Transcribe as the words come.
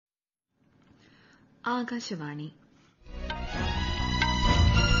ആകാശവാണി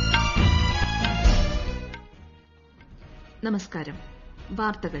നമസ്കാരം.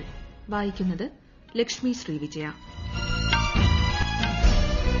 വാർത്തകൾ വായിക്കുന്നത് ലക്ഷ്മി ശ്രീവിജയ.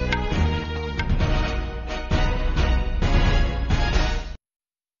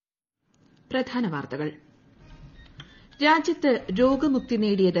 പ്രധാന വാർത്തകൾ. രാജ്യത്ത് രോഗമുക്തി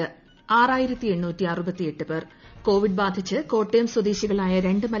നേടിയത് 6868 പേർ. കോവിഡ് ബാധിച്ച് കോട്ടയം സ്വദേശികളായ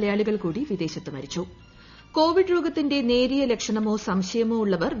 2 മലയാളികൾ കൂടി വിദേശത്ത് മരിച്ചു. കോവിഡ് രോഗത്തിന്റെ നേരിയ ലക്ഷണമോ സംശയമോ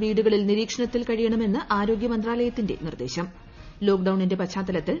ഉള്ളവർ വീടുകളിൽ നിരീക്ഷണത്തിൽ കഴിയണമെന്ന് ആരോഗ്യ മന്ത്രാലയത്തിന്റെ നിർദ്ദേശം. ലോക്ഡൌണിന്റെ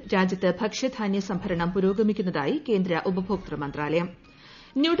പശ്ചാത്തലത്തിൽ രാജ്യത്ത് ഭക്ഷ്യധാന്യ സംഭരണം പുരോഗമിക്കുന്നതായി കേന്ദ്ര ഉപഭോക്തൃ മന്ത്രാലയം.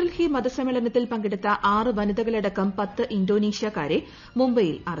 ന്യൂഡൽഹി മതസമ്മേളനത്തിൽ പങ്കെടുത്ത 6 വനിതകളടക്കം 10 ഇന്തോനേഷ്യക്കാരെ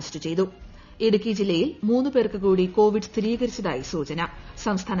മുംബൈയിൽ അറസ്റ്റ് ചെയ്തു. ഇടുക്കി ജില്ലയിൽ 3 പേർക്ക് കൂടി കോവിഡ് സ്ഥിരീകരിച്ചതായി സൂചന.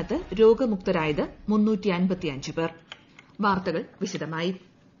 സംസ്ഥാനത്ത് രോഗമുക്തരായത് 355 പേർ. വാർത്തകൾ വിശദമായി.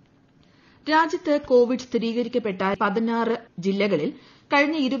 രാജ്യത്ത് കോവിഡ് സ്ഥിരീകരിക്കപ്പെട്ട 16 ജില്ലകളിൽ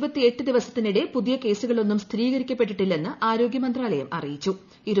കഴിഞ്ഞ 28 ദിവസത്തിനിടെ പുതിയ കേസുകളൊന്നും സ്ഥിരീകരിക്കപ്പെട്ടിട്ടില്ലെന്ന് ആരോഗ്യ മന്ത്രാലയം അറിയിച്ചു.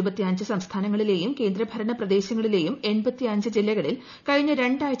 25 സംസ്ഥാനങ്ങളിലെയും കേന്ദ്രഭരണ പ്രദേശങ്ങളിലെയും 85 ജില്ലകളിൽ കഴിഞ്ഞ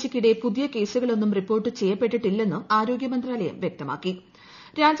 2 ആഴ്ചയ്ക്കിടെ പുതിയ കേസുകളൊന്നും റിപ്പോർട്ട് ചെയ്യപ്പെട്ടിട്ടില്ലെന്നും ആരോഗ്യ മന്ത്രാലയം വ്യക്തമാക്കി.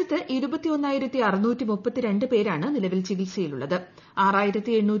 രാജ്യത്ത് 21,632 പേരാണ് നിലവിൽ ചികിത്സയിലുള്ളത്.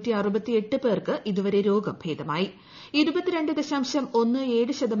 6,868 പേർക്ക് ഇതുവരെ രോഗം ഭേദമായി.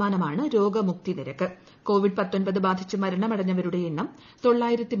 22.17% രോഗമുക്തി നിരക്ക്. കോവിഡ്-19 ബാധിച്ച് മരണമടഞ്ഞവരുടെ എണ്ണം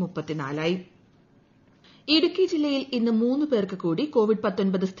 934 ഇടുക്കി ജില്ലയിൽ ഇന്ന് 3 പേർക്ക് കൂടി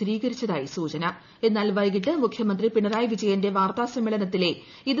കോവിഡ്-19 സ്ഥിരീകരിച്ചതായി സൂചന. എന്നാൽ വൈകിട്ട് മുഖ്യമന്ത്രി പിണറായി വിജയന്റെ വാർത്താസമ്മേളനത്തിലെ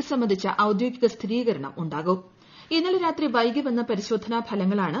ഇത് സംബന്ധിച്ച ഔദ്യോഗിക സ്ഥിരീകരണം ഉണ്ടാകും. ഇന്നലെ രാത്രി വൈകി വന്ന പരിശോധനാ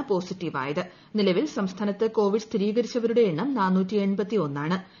ഫലങ്ങളാണ് പോസിറ്റീവായത്. നിലവിൽ സംസ്ഥാനത്ത് കോവിഡ് സ്ഥിരീകരിച്ചവരുടെ എണ്ണം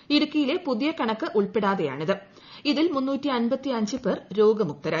 481. ഇടുക്കിയിലെ പുതിയ കണക്ക് ഉൾപ്പെടാതെയാണിത്. ഇതിൽ 355 പേർ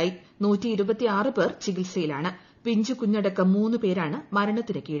രോഗമുക്തരായി. 126 പേർ ചികിത്സയിലാണ്. പിഞ്ചു കുഞ്ഞടക്കം 3 പേരാണ്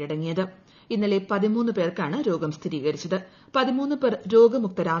മരണത്തിന് കീഴടങ്ങിയത്. ഇന്നലെ 13 പേർക്കാണ് രോഗം സ്ഥിരീകരിച്ചത്. 13 പേർ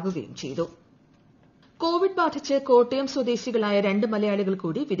രോഗമുക്തരാകുകയും ചെയ്തു. കോവിഡ് ബാധിച്ച് കോട്ടയം സ്വദേശികളായ 2 മലയാളികൾ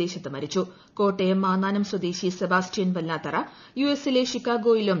കൂടി വിദേശത്ത് മരിച്ചു. കോട്ടയം മാന്നാനം സ്വദേശി സെബാസ്റ്റ്യൻ വല്ലാത്തറ യുഎസിലെ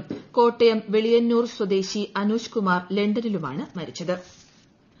ഷിക്കാഗോയിലും കോട്ടയം വെളിയന്നൂർ സ്വദേശി അനൂജ് കുമാർ ലണ്ടനിലുമാണ് മരിച്ചത്.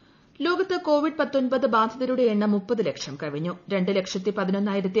 ലോകത്ത് കോവിഡ്-19 ബാധിതരുടെ എണ്ണം 30 ലക്ഷം കവിഞ്ഞു.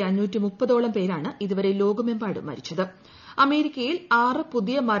 2,11,530 പേരാണ് ഇതുവരെ ലോകമെമ്പാടും മരിച്ചത്. അമേരിക്കയിൽ 6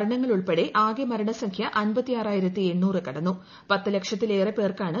 പുതിയ മരണങ്ങൾ ഉൾപ്പെടെ ആകെ മരണസംഖ്യ 56,800 കടന്നു. 10 ലക്ഷത്തിലേറെ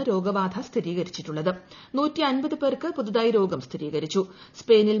പേർക്കാണ് രോഗബാധ സ്ഥിരീകരിച്ചിട്ടുള്ളത്. 150 പേർക്ക് പുതുതായി രോഗം സ്ഥിരീകരിച്ചു.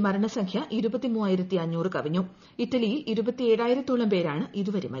 സ്പെയിനിൽ മരണസംഖ്യ 23,500 കവിഞ്ഞു. ഇറ്റലിയിൽ 27,000 പേരാണ്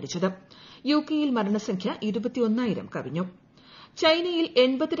ഇതുവരെ മരിച്ചത്. യുകെയിൽ മരണസംഖ്യ 21,000 കവിഞ്ഞു. ചൈനയിൽ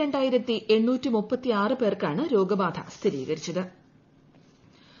 82,836 പേർക്കാണ് രോഗബാധ സ്ഥിരീകരിച്ചത്.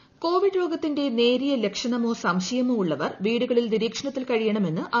 കോവിഡ് രോഗത്തിന്റെ നേരിയ ലക്ഷണമോ സംശയമോ ഉള്ളവർ വീടുകളിൽ നിരീക്ഷണത്തിൽ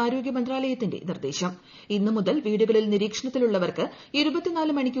കഴിയണമെന്ന് ആരോഗ്യ മന്ത്രാലയത്തിന്റെ നിർദ്ദേശം. ഇന്നു മുതൽ വീടുകളിൽ നിരീക്ഷണത്തിലുള്ളവർക്ക്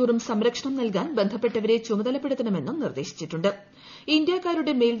 24 മണിക്കൂറും സംരക്ഷണം നൽകാൻ ബന്ധപ്പെട്ടവരെ ചുമതലപ്പെടുത്തണമെന്നും നിർദ്ദേശിച്ചിട്ടുണ്ട്.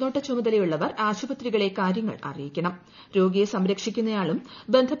 ഇന്ത്യക്കാരുടെ മേൽനോട്ട ചുമതലയുള്ളവർ ആശുപത്രികളെ കാര്യങ്ങൾ അറിയിക്കണം. രോഗിയെ സംരക്ഷിക്കുന്നയാളും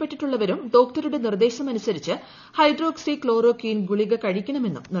ബന്ധപ്പെട്ടിട്ടുള്ളവരും ഡോക്ടറുടെ നിർദ്ദേശമനുസരിച്ച് ഹൈഡ്രോക്സി ക്ലോറോക്വീൻ ഗുളിക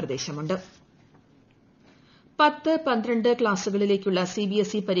കഴിക്കണമെന്നും നിർദ്ദേശമുണ്ട്. 10-12 ക്ലാസുകളിലേക്കുള്ള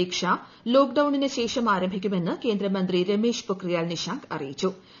സിബിഎസ്ഇ പരീക്ഷ ലോക്ഡൌണിന് ശേഷം ആരംഭിക്കുമെന്ന് കേന്ദ്രമന്ത്രി രമേശ് പൊക്രിയാൽ നിഷാങ്ക് അറിയിച്ചു.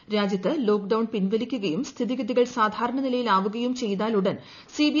 രാജ്യത്ത് ലോക്ഡൌൺ പിൻവലിക്കുകയും സ്ഥിതിഗതികൾ സാധാരണ നിലയിലാവുകയും ചെയ്താലുടൻ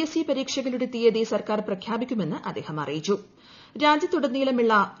സിബിഎസ്ഇ പരീക്ഷകളുടെ തീയതി സർക്കാർ പ്രഖ്യാപിക്കുമെന്ന് അദ്ദേഹം അറിയിച്ചു.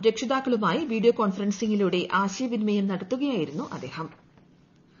 രാജ്യത്തുടനീളമുള്ള രക്ഷിതാക്കളുമായി വീഡിയോ കോൺഫറൻസിംഗിലൂടെ ആശയവിനിമയം നടത്തുകയായിരുന്നു അദ്ദേഹം.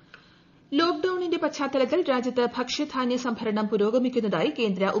 ലോക്ഡൌണിന്റെ പശ്ചാത്തലത്തിൽ രാജ്യത്ത് ഭക്ഷ്യധാന്യ സംഭരണം പുരോഗമിക്കുന്നതായി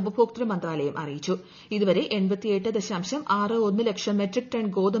കേന്ദ്ര ഉപഭോക്തൃ മന്ത്രാലയം അറിയിച്ചു. ഇതുവരെ 88.61 ലക്ഷം മെട്രിക് ടൺ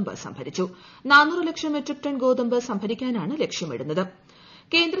ഗോതമ്പ് സംഭരിച്ചു. 400 ലക്ഷം മെട്രിക് ടൺ ഗോതമ്പ് സംഭരിക്കാനാണ് ലക്ഷ്യമിടുന്നത്.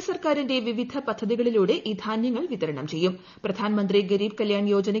 കേന്ദ്ര സർക്കാരിന്റെ വിവിധ പദ്ധതികളിലൂടെ ഈ ധാന്യങ്ങൾ വിതരണം ചെയ്യും. പ്രധാൻമന്ത്രി ഗരീബ് കല്യാൺ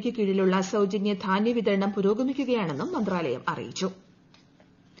യോജനയ്ക്ക് കീഴിലുള്ള സൌജന്യ ധാന്യ വിതരണം പുരോഗമിക്കുകയാണെന്നും മന്ത്രാലയം അറിയിച്ചു.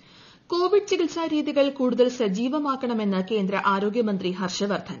 കോവിഡ് ചികിത്സാ രീതികൾ കൂടുതൽ സജീവമാക്കണമെന്ന് കേന്ദ്ര ആരോഗ്യമന്ത്രി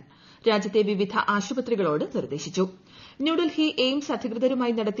ഹർഷവർദ്ധൻ രാജ്യത്തെ വിവിധ ആശുപത്രികളോട് നിർദ്ദേശിച്ചു. ന്യൂഡൽഹി എയിംസ്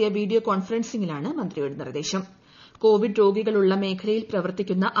അധികൃതരുമായി നടത്തിയ വീഡിയോ കോൺഫറൻസിംഗിലാണ് മന്ത്രിയുടെ നിർദ്ദേശം. കോവിഡ് രോഗികളുള്ള മേഖലയിൽ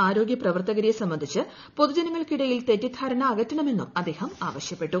പ്രവർത്തിക്കുന്ന ആരോഗ്യ പ്രവർത്തകരെ സംബന്ധിച്ച് പൊതുജനങ്ങൾക്കിടയിൽ തെറ്റിദ്ധാരണ അകറ്റണമെന്നും അദ്ദേഹം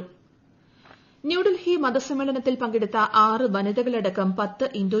ആവശ്യപ്പെട്ടു. ന്യൂഡൽഹി മതസമ്മേളനത്തിൽ പങ്കെടുത്ത 6 വനിതകളടക്കം 10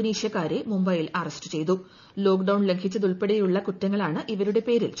 ഇന്തോനേഷ്യക്കാരെ മുംബൈയിൽ അറസ്റ്റ് ചെയ്തു. ലോക്ഡൌൺ ലംഘിച്ചതുൾപ്പെടെയുള്ള കുറ്റങ്ങളാണ് ഇവരുടെ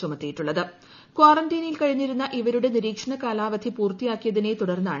പേരിൽ ചുമത്തിയിട്ടുള്ളത്. ക്വാറന്റൈനിൽ കഴിഞ്ഞിരുന്ന ഇവരുടെ നിരീക്ഷണ കാലാവധി പൂർത്തിയാക്കിയതിനെ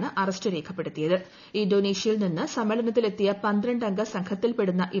തുടർന്നാണ് അറസ്റ്റ് രേഖപ്പെടുത്തിയത്. ഇന്തോനേഷ്യയിൽ നിന്ന് സമ്മേളനത്തിലെത്തിയ 12 അംഗ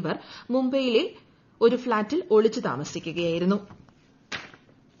സംഘത്തിൽപ്പെടുന്ന ഇവർ മുംബൈയിലെ ഒരു ഫ്ളാറ്റിൽ ഒളിച്ചു താമസിക്കുകയായിരുന്നു.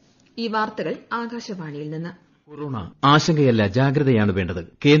 ഈ വാർത്തകൾ ആകാശവാണിയിൽ നിന്ന്. കൊറോണ ആശങ്കയല്ല, ജാഗ്രതയാണ് വേണ്ടത്.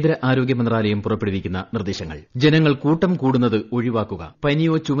 കേന്ദ്ര ആരോഗ്യ മന്ത്രാലയം പുറപ്പെടുവിക്കുന്ന നിർദ്ദേശങ്ങൾ. ജനങ്ങൾ കൂട്ടം കൂടുന്നത് ഒഴിവാക്കുക.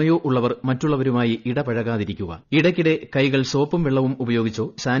 പനിയോ ചുമയോ ഉള്ളവർ മറ്റുള്ളവരുമായി ഇടപഴകാതിരിക്കുക. ഇടയ്ക്കിടെ കൈകൾ സോപ്പും വെള്ളവും ഉപയോഗിച്ചോ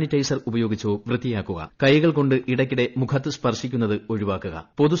സാനിറ്റൈസർ ഉപയോഗിച്ചോ വൃത്തിയാക്കുക. കൈകൾ കൊണ്ട് ഇടയ്ക്കിടെ മുഖത്ത് സ്പർശിക്കുന്നത് ഒഴിവാക്കുക.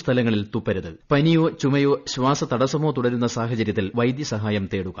 പൊതുസ്ഥലങ്ങളിൽ തുപ്പരുത്. പനിയോ ചുമയോ ശ്വാസതടസ്സമോ തുടരുന്ന സാഹചര്യത്തിൽ വൈദ്യസഹായം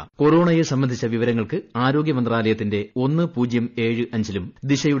തേടുക. കൊറോണയെ സംബന്ധിച്ച വിവരങ്ങൾക്ക് ആരോഗ്യ മന്ത്രാലയത്തിന്റെ 1075-ലും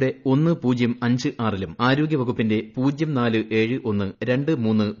ദിശയുടെ 1056-ലും ആരോഗ്യവകുപ്പിന്റെ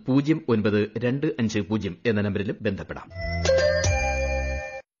 047123092550 എന്ന നമ്പരിലും ബന്ധപ്പെടാം.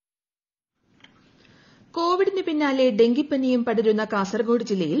 കോവിഡിന് പിന്നാലെ ഡെങ്കിപ്പനിയും പടരുന്ന കാസർഗോഡ്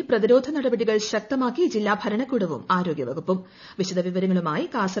ജില്ലയിൽ പ്രതിരോധ നടപടികൾ ശക്തമാക്കി ജില്ലാ ഭരണകൂടവും ആരോഗ്യവകുപ്പും. വിശദവിവരങ്ങളുമായി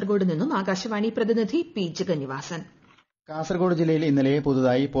കാസർഗോഡ് നിന്നും ആകാശവാണി പ്രതിനിധി പി ജഗന്നിവാസൻ. കാസർഗോഡ് ജില്ലയിൽ ഇന്നലെ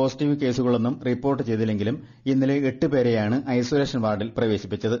പുതുതായി പോസിറ്റീവ് കേസുകളൊന്നും റിപ്പോർട്ട് ചെയ്തില്ലെങ്കിലും ഇന്നലെ 8 പേരെയാണ് ഐസൊലേഷൻ വാർഡിൽ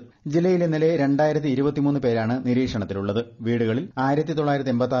പ്രവേശിപ്പിച്ചത്. ജില്ലയിൽ ഇന്നലെ 2023 പേരാണ് നിരീക്ഷണത്തിലുള്ളത്. വീടുകളിൽ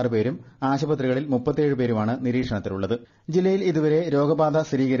 1986 പേരും ആശുപത്രികളിൽ 37 പേരുമാണ് നിരീക്ഷണത്തിലുള്ളത്. ജില്ലയിൽ ഇതുവരെ രോഗബാധ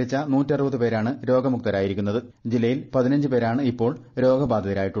സ്ഥിരീകരിച്ച 160 പേരാണ് രോഗമുക്തരായിരിക്കുന്നത്. ജില്ലയിൽ 15 പേരാണ് ഇപ്പോൾ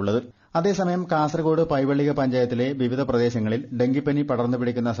രോഗബാധിതരായിട്ടുള്ളത്. അതേസമയം കാസർഗോഡ് പൈവള്ളിക പഞ്ചായത്തിലെ വിവിധ പ്രദേശങ്ങളിൽ ഡെങ്കിപ്പനി പടർന്നു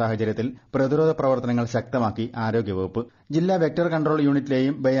പിടിക്കുന്ന സാഹചര്യത്തിൽ പ്രതിരോധ പ്രവർത്തനങ്ങൾ ശക്തമാക്കി ആരോഗ്യവകുപ്പ്. ജില്ലാ വെക്ടർ കൺട്രോൾ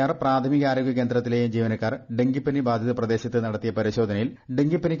യൂണിറ്റിലെയും ബയാർ പ്രാഥമികാരോഗ്യ കേന്ദ്രത്തിലെയും ജീവനക്കാർ ഡെങ്കിപ്പനി ബാധിത പ്രദേശത്ത് നടത്തിയ പരിശോധനയിൽ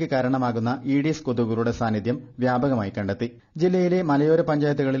ഡെങ്കിപ്പനിക്ക് കാരണമാകുന്ന ഈഡിസ് കൊതുകുകളുടെ സാന്നിധ്യം വ്യാപകമായി കണ്ടെത്തി. ജില്ലയിലെ മലയോര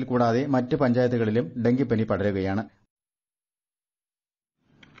പഞ്ചായത്തുകളിൽ കൂടാതെ മറ്റ് പഞ്ചായത്തുകളിലും ഡെങ്കിപ്പനി പടരുകയാണ്.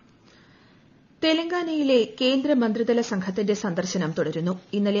 തെലങ്കാനയിലെ കേന്ദ്ര മന്ത്രിതല സംഘത്തിന്റെ സന്ദർശനം തുടരുന്നു.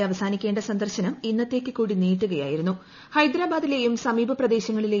 ഇന്നലെ അവസാനിക്കേണ്ട സന്ദർശനം ഇന്നത്തേക്ക് കൂടി നീട്ടുകയായിരുന്നു. ഹൈദരാബാദിലെയും സമീപ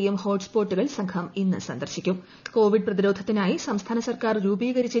പ്രദേശങ്ങളിലെയും ഹോട്ട്സ്പോട്ടുകൾ സംഘം ഇന്ന് സന്ദർശിക്കും. കോവിഡ് പ്രതിരോധത്തിനായി സംസ്ഥാന സർക്കാർ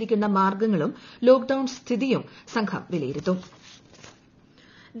രൂപീകരിച്ചിരിക്കുന്ന മാർഗ്ഗങ്ങളും ലോക്ഡൌൺ സ്ഥിതിയും സംഘം വിലയിരുത്തും.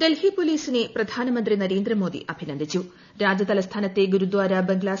 ഡൽഹി പോലീസിനെ പ്രധാനമന്ത്രി നരേന്ദ്രമോദി അഭിനന്ദിച്ചു. രാജ്യതലസ്ഥാനത്തെ ഗുരുദ്വാര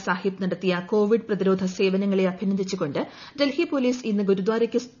ബംഗ്ലാ സാഹിബ് നടത്തിയ കോവിഡ് പ്രതിരോധ സേവനങ്ങളെ അഭിനന്ദിച്ചുകൊണ്ട് ഡൽഹി പോലീസ് ഇന്ന്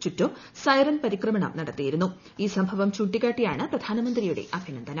ഗുരുദ്വാരയ്ക്ക് ചുറ്റും സൈറൻ പരിക്രമണം നടത്തിയിരുന്നു. ഈ സംഭവം ചൂണ്ടിക്കാട്ടിയാണ് പ്രധാനമന്ത്രിയുടെ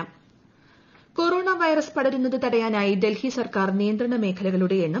അഭിനന്ദനം. കൊറോണ വൈറസ് പടരുന്നത് തടയാനായി ഡൽഹി സർക്കാർ നിയന്ത്രണ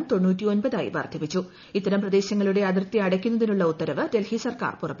മേഖലകളുടെ എണ്ണം 99 വർദ്ധിപ്പിച്ചു. ഇത്തരം പ്രദേശങ്ങളുടെ അതിർത്തി അടയ്ക്കുന്നതിനുള്ള ഉത്തരവ് ഡൽഹി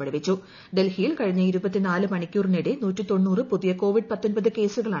സർക്കാർ പുറപ്പെടുവിച്ചു. ഡൽഹിയിൽ കഴിഞ്ഞ 24 മണിക്കൂറിനിടെ 190 പുതിയ കോവിഡ്-19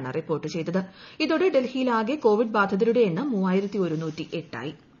 കേസുകളാണ് റിപ്പോർട്ട് ചെയ്തത്. ഇതോടെ ഡൽഹിയിൽ ആകെ കോവിഡ് ബാധിതരുടെ എണ്ണം 3108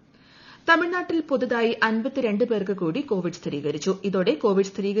 ആയി. തമിഴ്നാട്ടിൽ പുതുതായി 52 പേർക്ക് കൂടി കോവിഡ് സ്ഥിരീകരിച്ചു. ഇതോടെ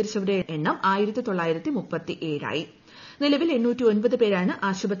കോവിഡ് സ്ഥിരീകരിച്ചവരുടെ എണ്ണം 1937 ആയി. നിലവിൽ 809 പേരാണ്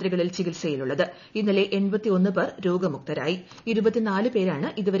ആശുപത്രികളിൽ ചികിത്സയിലുള്ളത്. ഇന്നലെ 81 പേർ രോഗമുക്തരായി. 24 പേരാണ്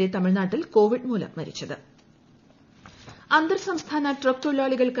ഇതുവരെ തമിഴ്നാട്ടിൽ കോവിഡ് മൂലം മരിച്ചത്. അന്തർ സംസ്ഥാന ട്രക്ക്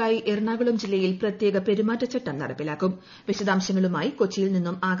തൊഴിലാളികൾക്കായി എറണാകുളം ജില്ലയിൽ പ്രത്യേക പെരുമാറ്റച്ചട്ടം നടപ്പിലാക്കും. വിശദാംശങ്ങളുമായി കൊച്ചിയിൽ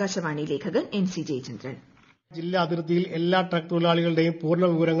നിന്നും ആകാശവാണി ലേഖകൻ MC ജയചന്ദ്രൻ. ജില്ലാ അതിർത്തിയിൽ എല്ലാ ട്രക്ക് തൊഴിലാളികളുടെയും പൂർണ്ണ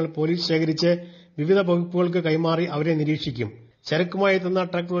വിവരങ്ങൾ പോലീസ് ശേഖരിച്ച് വിവിധ വകുപ്പുകൾക്ക് കൈമാറി അവരെ നിരീക്ഷിക്കും. ചരക്കുമായി എത്തുന്ന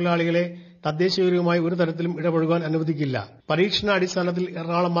ട്രക്ക് തൊഴിലാളികളെ തദ്ദേശീയരുമായി ഒരു തരത്തിലും ഇടപഴകാൻ അനുവദിക്കില്ല. പരീക്ഷണാടിസ്ഥാനത്തിൽ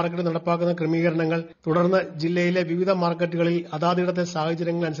എറണാകുളം മാർക്കറ്റ് നടപ്പാക്കുന്ന ക്രമീകരണങ്ങൾ തുടർന്ന് ജില്ലയിലെ വിവിധ മാർക്കറ്റുകളിൽ അതാതിടത്തെ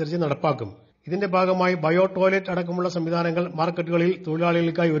സാഹചര്യങ്ങളനുസരിച്ച് നടപ്പാക്കും. ഇതിന്റെ ഭാഗമായി ബയോ ടോയ്ലറ്റ് അടക്കമുള്ള സംവിധാനങ്ങൾ മാർക്കറ്റുകളിൽ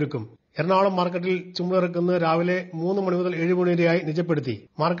തൊഴിലാളികൾക്കായി ഒരുക്കും. എറണാകുളം മാർക്കറ്റിൽ ചുമടിറക്കുന്നത് രാവിലെ 3 മണി മുതൽ 7 മണി വരെയായി നിജപ്പെടുത്തി.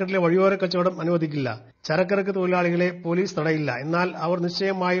 മാർക്കറ്റിലെ വഴിയോര കച്ചവടം അനുവദിക്കില്ല. ചരക്കിറക്ക് തൊഴിലാളികളെ പോലീസ് തടയില്ല. എന്നാൽ അവർ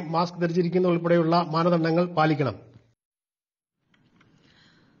നിശ്ചയമായും മാസ്ക് ധരിച്ചിരിക്കുന്ന ഉൾപ്പെടെയുള്ള മാനദണ്ഡങ്ങൾ പാലിക്കണം.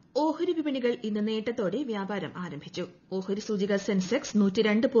 ഓഹരി വിപണികൾ ഇന്ന് നേട്ടത്തോടെ വ്യാപാരം ആരംഭിച്ചു. ഓഹരി സൂചിക സെൻസെക്സ്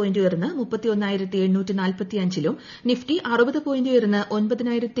 102 പോയിന്റ് ഉയർന്ന് 31,845-ലും നിഫ്റ്റി 60 പോയിന്റ് ഉയർന്ന്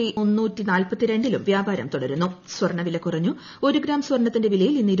 9,342-ലും വ്യാപാരം തുടരുന്നു. സ്വർണ്ണവില കുറഞ്ഞു. 1 ഗ്രാം സ്വർണ്ണത്തിന്റെ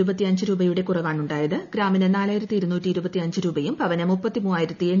വിലയിൽ ഇന്ന് 25 രൂപയുടെ കുറവാണുണ്ടായത്. ഗ്രാമിന് 4,225 രൂപയും പവന്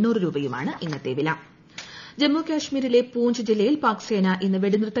 33,800 രൂപയുമാണ് ഇന്നത്തെ വില. ജമ്മു കാശ്മീരിലെ പൂഞ്ച് ജില്ലയിൽ പാക് സേന ഇന്ന്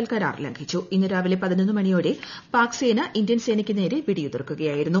വെടിനിർത്തൽ കരാർ ലംഘിച്ചു. ഇന്ന് രാവിലെ 11 മണിയോടെ പാക് സേന ഇന്ത്യൻ സേനയ്ക്ക് നേരെ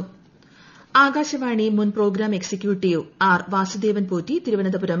വെടിയുതിർക്കുകയായിരുന്നു. ആകാശവാണി മുൻ programme executive R Vasudevan Potti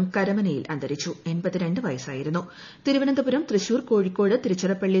Thiruvananthapuram കരമനയിൽ അന്തരിച്ചു. 82 വയസ്സായിരുന്നു. തിരുവനന്തപുരം, തൃശൂർ, കോഴിക്കോട്,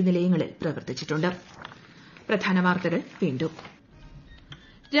 തിരുച്ചിറപ്പള്ളി നിലയങ്ങളിൽ പ്രവർത്തിച്ചിട്ടുണ്ട്. പ്രധാന വാർത്തകൾ വീണ്ടും.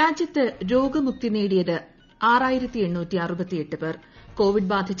 രാജ്യത്ത് രോഗമുക്തി നേടിയത് 6,868 പേർ. കോവിഡ്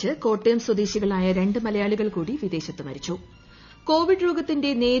ബാധിച്ച് കോട്ടയം സ്വദേശികളായ 2 മലയാളികൾ കൂടി വിദേശത്ത് മരിച്ചു. കോവിഡ് രോഗത്തിന്റെ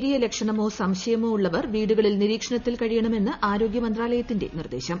നേരിയ ലക്ഷണമോ സംശയമോ ഉള്ളവർ വീടുകളിൽ നിരീക്ഷണത്തിൽ കഴിയണമെന്ന് ആരോഗ്യ മന്ത്രാലയത്തിന്റെ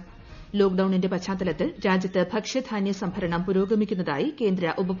നിർദ്ദേശം. ലോക്ഡൌണിന്റെ പശ്ചാത്തലത്തിൽ രാജ്യത്ത് ഭക്ഷ്യധാന്യ സംഭരണം പുരോഗമിക്കുന്നതായി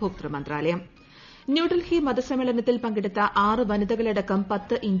കേന്ദ്ര ഉപഭോക്തൃ മന്ത്രാലയം. ന്യൂഡൽഹി മതസമ്മേളനത്തിൽ പങ്കെടുത്ത 6 വനിതകളടക്കം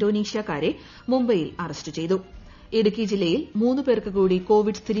 10 ഇന്തോനേഷ്യക്കാരെ മുംബൈയിൽ അറസ്റ്റ് ചെയ്തു. ഇടുക്കി ജില്ലയിൽ 3 പേർക്ക് കൂടി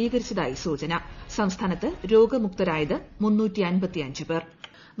കോവിഡ് സ്ഥിരീകരിച്ചതായി സൂചന. സംസ്ഥാനത്ത് രോഗമുക്തരായത് 355 പേർ.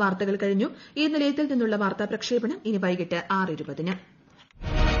 വാർത്തകൾ കഴിഞ്ഞു. ഈ നിലയത്തിൽ നിന്നുള്ള വാർത്താ പ്രക്ഷേപണം ഇനി വൈകിട്ട് 6:20.